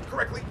I assumed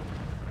correctly.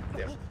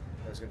 Damn.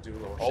 I was going to do a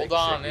little Hold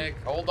on, shaky. Nick.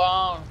 Hold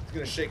on. He's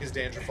going to shake his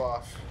dandruff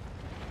off,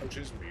 which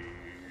is me.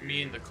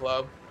 Me and the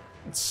club.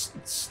 Oh,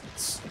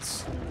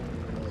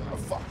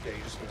 fuck. Yeah,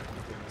 you're just going to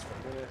do this for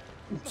a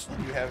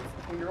minute. You have,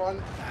 when you're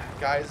on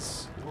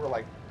guys who are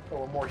like,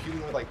 more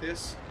humanly like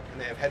this,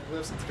 and they have head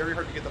glyphs, it's very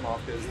hard to get them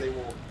off because they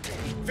will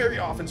very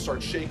often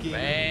start shaking.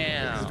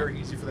 Bam. It's very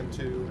easy for them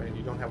to, and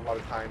you don't have a lot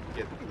of time to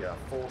get the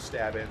full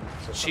stab in.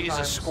 So She's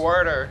a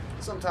squirter.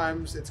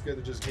 Sometimes it's good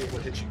to just get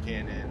what hits you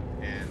can in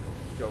and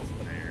go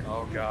from there.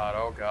 Oh god,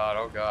 oh god,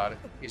 oh god.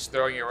 He's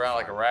throwing you around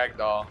like a rag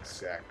doll.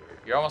 Exactly.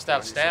 You're almost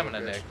out of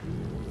stamina, Nick.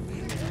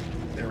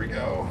 There we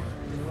go.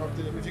 Interrupt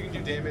him. If you can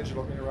do damage,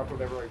 it'll interrupt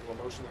whatever like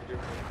little motion they're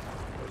doing.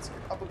 Let's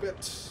get up a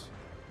bit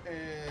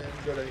and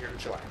go down here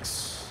to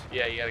chillax.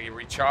 Yeah, you gotta get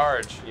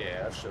recharged.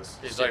 Yeah, that's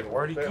just. He's like,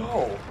 where'd he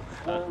go?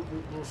 How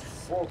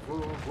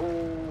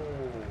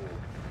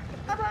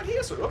about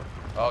here, sir?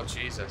 Oh,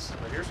 Jesus.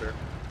 Right here, sir.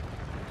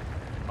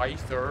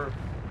 Arthur.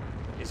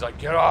 He's like,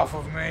 get off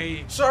of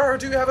me. Sir,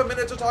 do you have a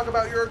minute to talk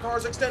about your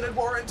car's extended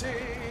warranty?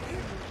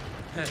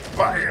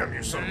 Bam,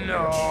 you son of a bitch.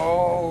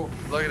 No.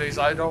 Look at these.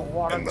 I don't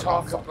want to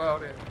talk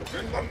about it.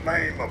 In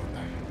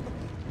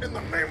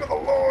the name of the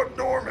Lord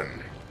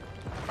Norman,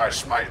 I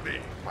smite thee.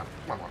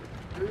 Come on.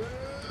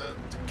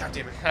 God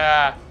damn it.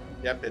 Ha.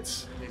 Yep,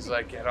 it's. He's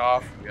like, get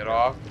off, get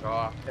off, get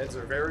off. Heads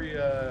are very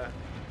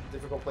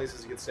difficult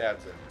places to get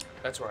stabs in.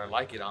 That's where I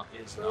like it on.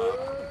 Is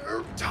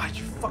God,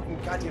 you fucking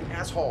goddamn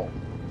asshole.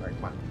 Alright,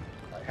 come on.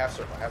 Alright, half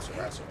circle.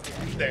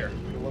 There. A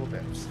little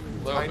bit. Just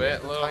little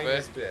bit.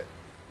 Tiniest bit.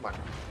 Come on.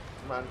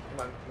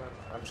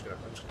 I'm just gonna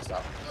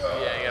stop.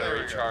 Yeah, you gotta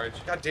recharge.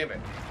 God damn it.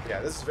 Yeah,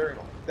 this is very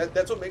annoying.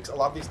 That's what makes a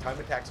lot of these time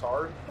attacks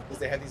hard, is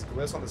they have these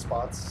glyphs on the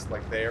spots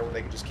like there where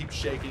they can just keep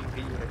shaking, get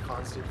you in a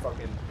constant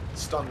fucking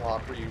stun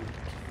lock where you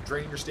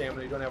drain your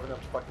stamina, you don't have enough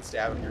to fucking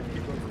stab him, you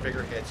keep going for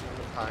bigger hits, you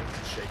don't have time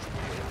to shake him.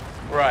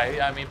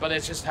 Right, I mean, but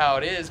it's just how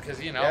it is,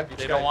 because, you know, Yeah,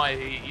 they don't want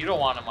you don't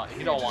want him,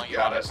 he don't want you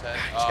on his head.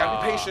 You just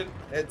gotta be patient.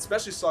 It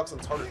especially sucks when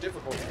it's harder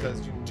difficult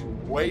because you do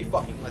way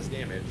fucking less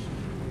damage,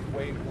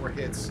 way more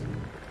hits.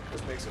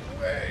 Just makes it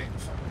way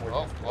fucking more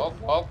difficult.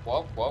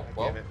 Whoa.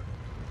 Damn it.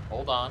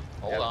 Hold on.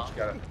 You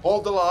gotta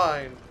hold the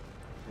line.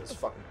 This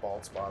fucking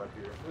bald spot up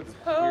here. Look at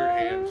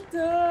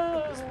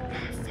this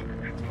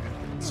weird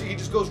hand. See, he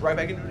just goes right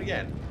back into it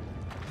again.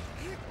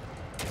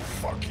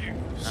 Fuck you.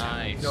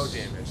 Nice. No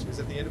damage. Is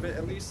it the end of it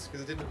at least?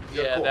 Because it didn't.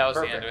 Yeah, cool. that was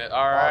Perfect. the end of it.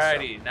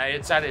 Alrighty. Awesome. Now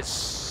inside his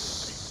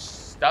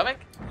stomach?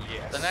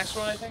 Yes. The next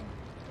one, I think?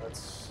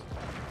 Let's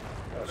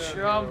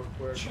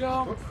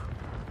Jump.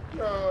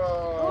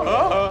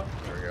 No.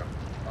 There we go.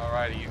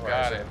 Alrighty, you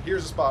got it.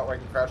 Here's a spot where I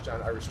can crouch down.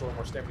 I restore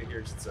more stamina here.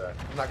 It's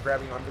I'm not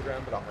grabbing onto the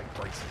ground, but I'm like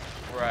bracing.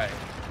 Right.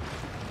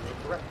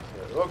 Correct.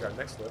 Oh god,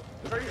 next lift.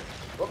 It's right here.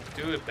 Oh.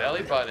 Do it,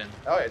 belly button.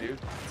 Oh yeah, dude.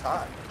 It's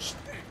hot.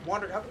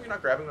 Wonder how come you're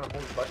not grabbing on a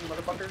holding the button,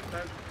 motherfucker?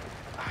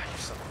 Ah, you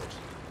son of a bitch.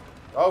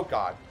 Oh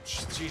god.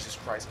 Jesus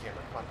Christ,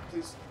 Cameron. Come on,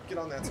 please get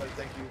on that side.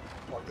 Thank you.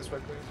 Walk this way,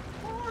 please.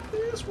 Walk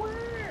this way.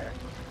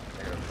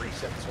 I'm gonna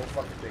reset this whole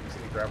fucking thing. He's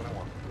gonna grab what I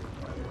want.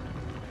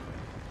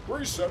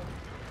 Reset.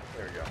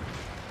 There we go.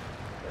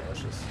 Okay,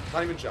 let's just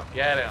not even jump.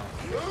 Get him.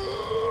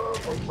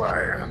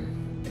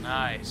 Bam.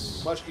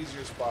 Nice. Much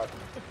easier spot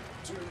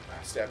to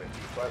stab into,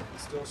 but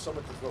still so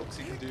much difficult because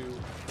he can do.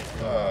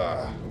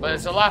 But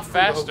it's a lot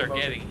faster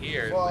getting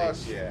here. At Fuck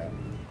least. yeah.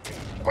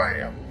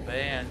 Bam.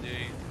 Man, dude.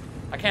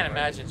 I can't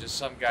imagine just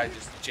some guy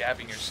just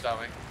jabbing your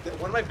stomach.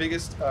 One of my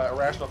biggest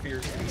irrational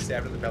fears is being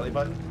stabbed in the belly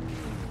button.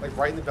 Like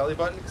right in the belly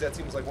button, because that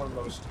seems like one of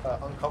the most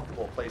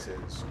uncomfortable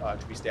places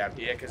to be stabbed.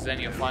 Yeah, because then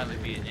you'll finally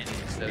be an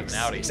innie instead of an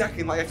outie.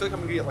 Exactly. Like I feel like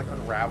I'm gonna get like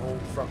unraveled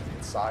from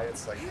inside.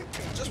 It's like it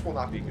just will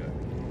not be good.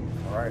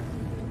 All right.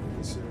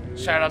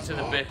 Shout out to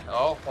the bit.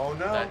 Oh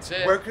no. That's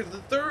it. Where could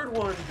the third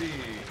one be?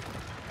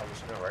 I'll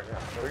just know right now.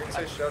 What are you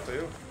gonna say? Shout out to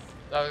who?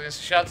 I was gonna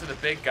shout out to the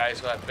big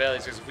guys who have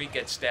bellies, because if we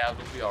get stabbed,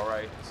 we'll be all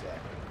right. Exactly.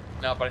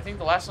 No, but I think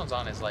the last one's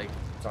on his like.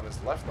 It's on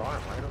his left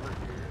arm, right over here.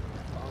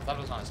 I thought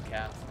it was on his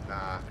calf.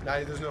 Nah,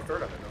 there's no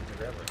third on it. No one's gonna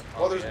grab it.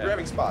 Oh, Well, there's yeah.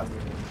 grabbing spots.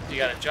 You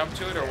gotta jump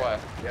to it or what?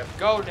 Yep.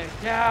 Go, Nick,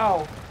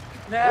 now!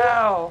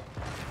 Now!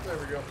 There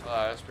we go.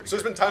 Oh, that's pretty So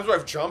there's good. been times where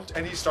I've jumped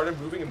and he started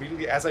moving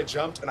immediately as I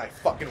jumped and I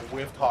fucking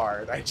whiffed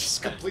hard. I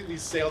just completely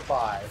sailed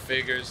by. It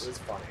Figures. was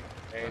funny.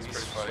 And That's he's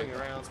pretty funny. swinging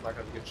around, so I'm not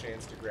gonna have a good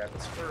chance to grab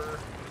his fur.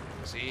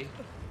 See?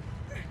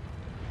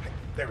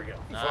 There we go.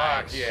 Nice.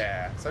 Fuck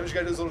yeah. Sometimes you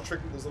gotta do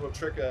those little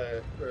trick,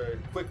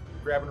 quick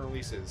grab and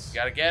releases. You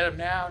gotta get him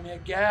now,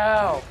 Nick,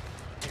 go!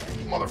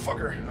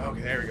 Motherfucker. Okay,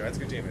 there we go. That's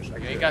good damage. You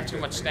ain't got too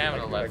much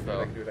stamina left,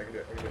 though. I can do it. I can do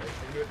it. I can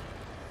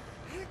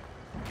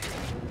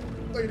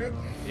do it.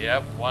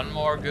 Yep, one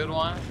more good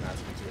one. Nah,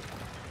 it's me too.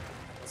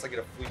 Unless I get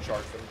a fleet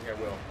charge, but I don't think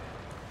I will.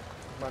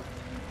 Come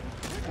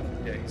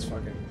on. Yeah, he's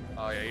fucking.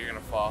 Oh, yeah, you're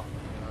gonna fall.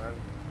 Come on.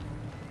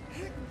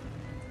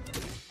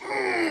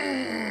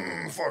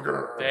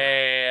 Fucker.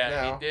 Damn,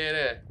 Now, he did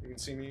it. You can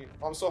see me.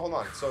 Oh, I'm still hold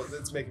on. So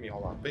it's making me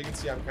hold on. But you can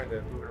see I'm kind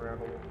of moving around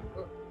a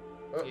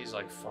little. He's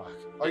like, fuck.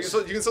 Oh, you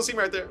can still see me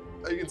right there.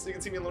 Oh, you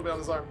can see me a little bit on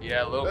his arm.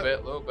 Yeah, a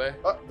little bit.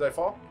 Oh, did I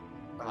fall?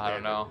 I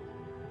don't know.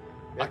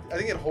 I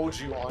think it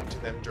holds you onto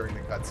them during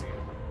the cutscene.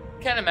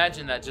 Can't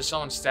imagine that, just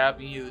someone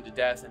stabbing you to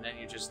death and then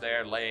you're just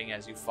there laying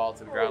as you fall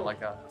to the ground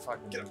like a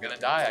fucking gonna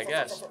die, I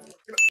guess. Okay.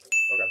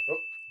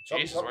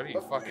 Jesus, what are you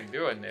fucking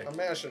doing, Nick? I'm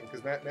mashing,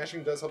 because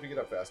mashing does help you get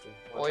up faster.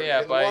 Well,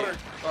 yeah, but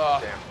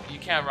you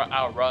can't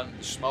outrun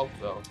the smoke,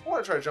 though. I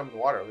want to try to jump in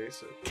the water, at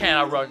least. Can't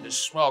outrun the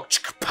smoke.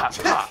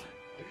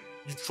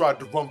 You tried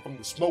to run from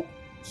the smoke.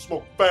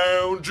 Smoke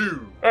found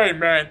you. Hey,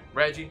 man.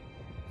 Reggie,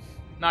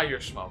 not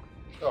your smoke.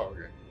 Oh,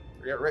 okay.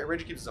 Yeah,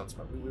 Reggie keeps his own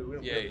smoke. We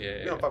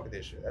don't fuck with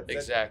this shit.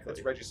 Exactly.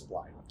 That's Reggie's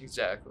supply.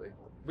 Exactly.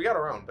 We got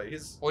our own, but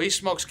he's... Well, he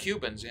smokes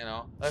Cubans, you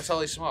know. That's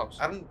all he smokes.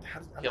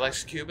 He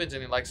likes Cubans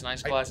and he likes a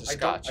nice glass of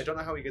scotch. I don't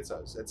know how he gets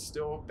those. It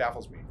still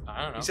baffles me.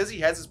 I don't know. He says he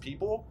has his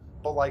people,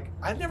 but, like,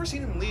 I've never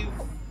seen him leave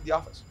the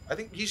office. I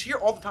think he's here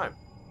all the time.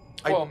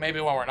 Well,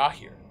 maybe when we're not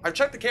here. I've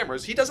checked the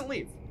cameras. He doesn't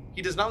leave.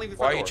 He does not leave the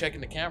front door. Why are you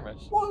checking the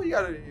cameras? Well, you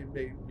gotta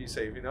be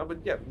safe, you know? But,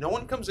 yeah, no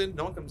one comes in,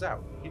 no one comes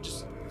out. He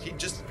just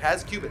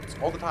has Cubans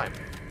all the time.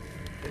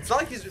 It's not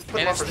like he's just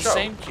putting them on for show.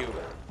 And it's the same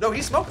Cuban. No,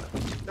 he's smoking them.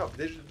 No,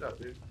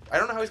 dude. I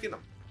don't know how he's getting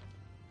them.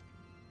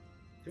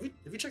 Have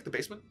you checked the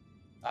basement?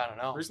 I don't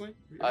know. Recently?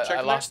 I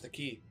lost the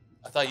key.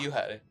 I thought you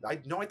had it. I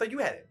thought you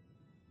had it.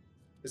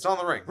 It's on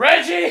the ring.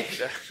 Reggie!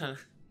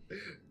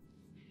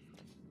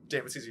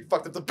 Damn it, Caesar, you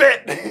fucked up the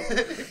bit!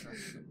 It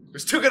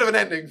was too good of an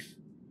ending.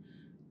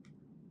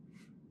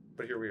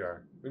 But here we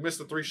are. We missed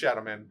the 3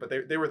 Shadow Men, but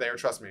they were there,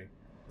 trust me.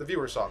 The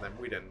viewers saw them.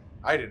 We didn't.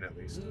 I didn't, at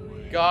least.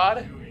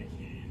 God?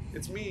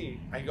 It's me.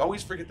 I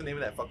always forget the name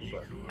of that fucking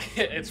book.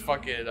 It's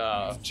fucking,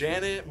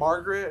 Janet?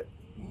 Margaret?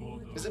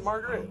 Is it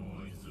Margaret?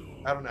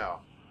 I don't know.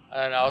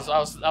 I don't know. I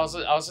was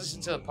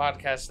listening to the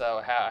podcast though.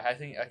 I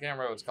can't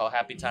remember what it's called,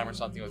 Happy Time or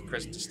something with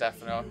Chris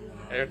DiStefano,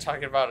 and they were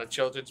talking about a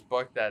children's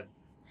book that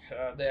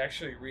they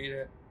actually read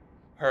it.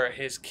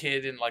 His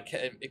kid in like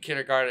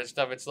kindergarten and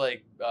stuff. It's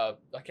like I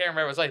can't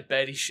remember. It's like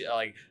Betty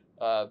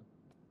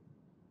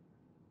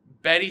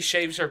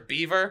shaves her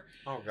beaver.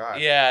 Oh god.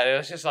 Yeah, it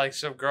was just like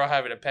some girl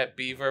having a pet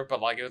beaver, but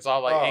like it was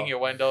all like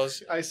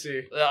innuendos. I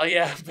see.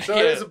 Yeah. So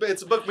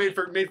it's a book made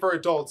for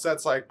adults.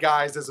 That's like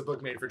guys. There's a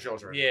book made for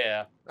children.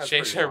 Yeah.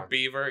 Shaves her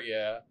beaver.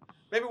 Yeah.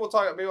 Maybe we'll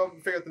talk. Maybe I'll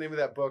figure out the name of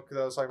that book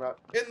that I was talking about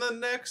in the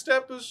next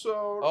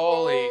episode.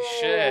 Holy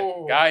shit,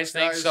 guys!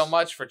 Thanks so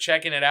much for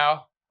checking it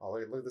out. Oh,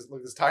 look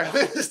at this title.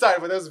 This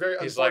title, but that was very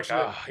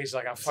unfortunate. He's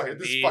like, I'm fucking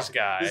these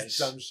guys. This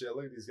dumb shit.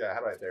 Look at these guys. How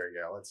do I? There we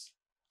go. Let's.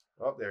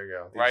 Oh, there we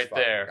go. Right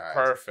there. Guys.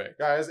 Perfect.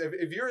 Guys,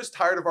 if you're as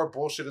tired of our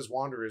bullshit as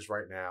Wanderers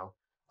right now,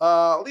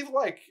 leave a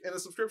like and a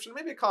subscription,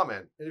 maybe a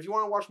comment. And if you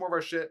want to watch more of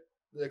our shit,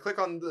 click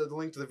on the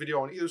link to the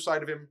video on either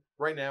side of him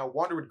right now.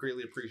 Wander would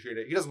greatly appreciate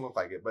it. He doesn't look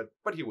like it, but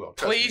he will.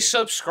 Please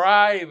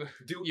subscribe.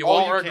 You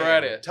won't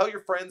regret it. Tell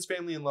your friends,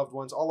 family, and loved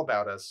ones all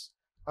about us.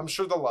 I'm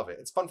sure they'll love it.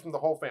 It's fun from the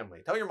whole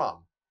family. Tell your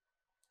mom.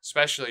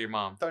 Especially your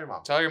mom. Tell your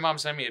mom. Tell your mom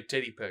send me a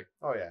titty pic.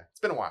 Oh, yeah. It's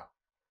been a while.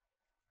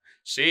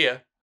 See ya.